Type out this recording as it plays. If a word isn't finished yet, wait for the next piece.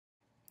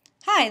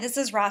Hi, this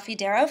is Rafi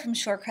Darrow from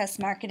Shorecrest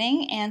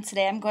Marketing, and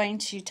today I'm going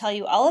to tell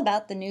you all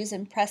about the news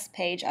and press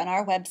page on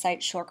our website,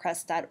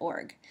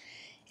 shorecrest.org.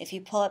 If you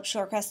pull up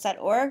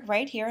shorecrest.org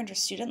right here under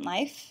Student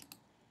Life,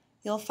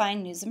 you'll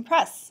find News and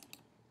Press.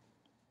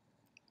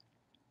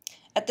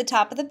 At the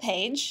top of the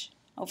page,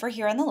 over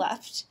here on the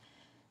left,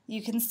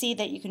 you can see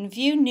that you can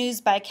view news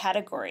by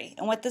category.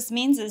 And what this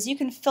means is you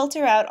can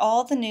filter out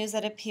all the news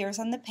that appears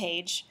on the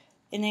page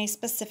in a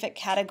specific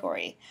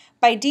category.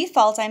 By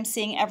default, I'm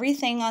seeing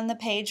everything on the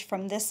page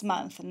from this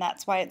month, and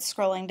that's why it's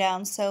scrolling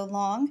down so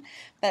long.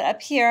 But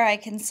up here, I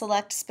can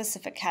select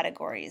specific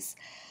categories.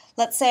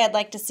 Let's say I'd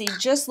like to see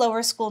just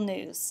lower school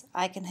news.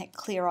 I can hit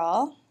Clear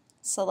All,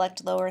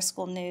 select Lower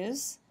School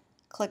News,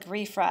 click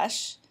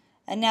Refresh,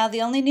 and now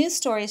the only news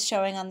stories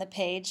showing on the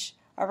page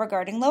are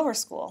regarding lower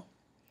school.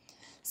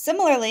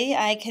 Similarly,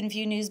 I can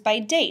view news by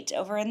date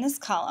over in this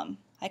column.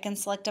 I can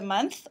select a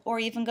month or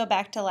even go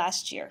back to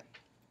last year.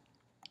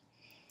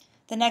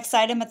 The next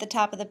item at the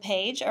top of the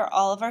page are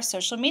all of our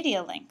social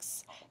media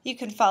links. You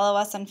can follow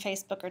us on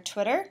Facebook or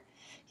Twitter.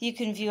 You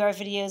can view our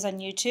videos on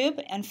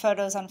YouTube and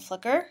photos on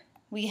Flickr.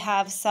 We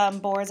have some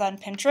boards on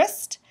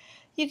Pinterest.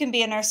 You can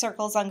be in our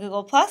circles on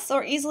Google+,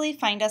 or easily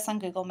find us on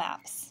Google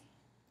Maps.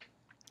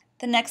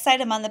 The next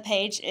item on the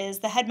page is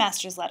the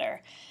Headmaster's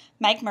Letter.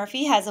 Mike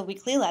Murphy has a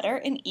weekly letter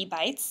in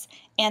eBytes,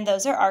 and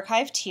those are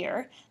archived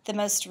here. The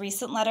most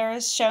recent letter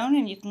is shown,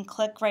 and you can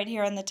click right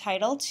here on the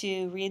title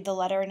to read the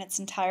letter in its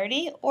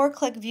entirety, or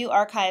click View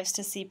Archives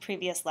to see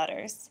previous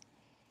letters.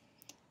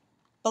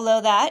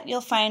 Below that, you'll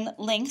find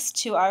links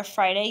to our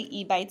Friday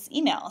eBytes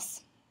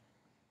emails.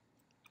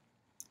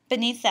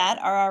 Beneath that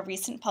are our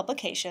recent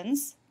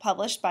publications,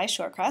 published by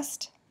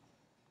Shorecrest,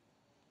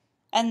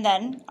 and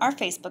then our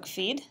Facebook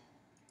feed.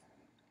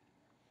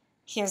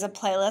 Here's a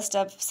playlist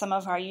of some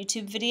of our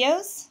YouTube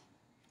videos,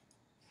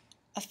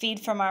 a feed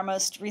from our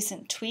most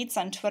recent tweets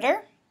on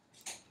Twitter,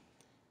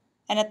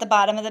 and at the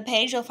bottom of the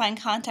page you'll find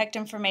contact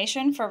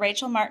information for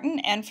Rachel Martin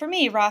and for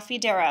me,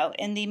 Rafi Darrow,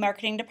 in the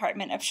marketing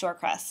department of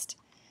Shorecrest.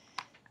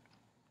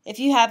 If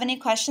you have any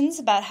questions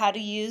about how to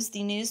use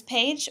the news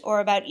page or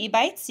about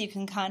eBytes, you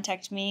can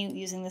contact me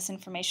using this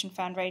information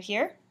found right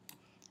here.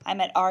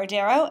 I'm at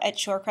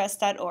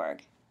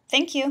rdarrow@shorecrest.org.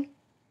 Thank you.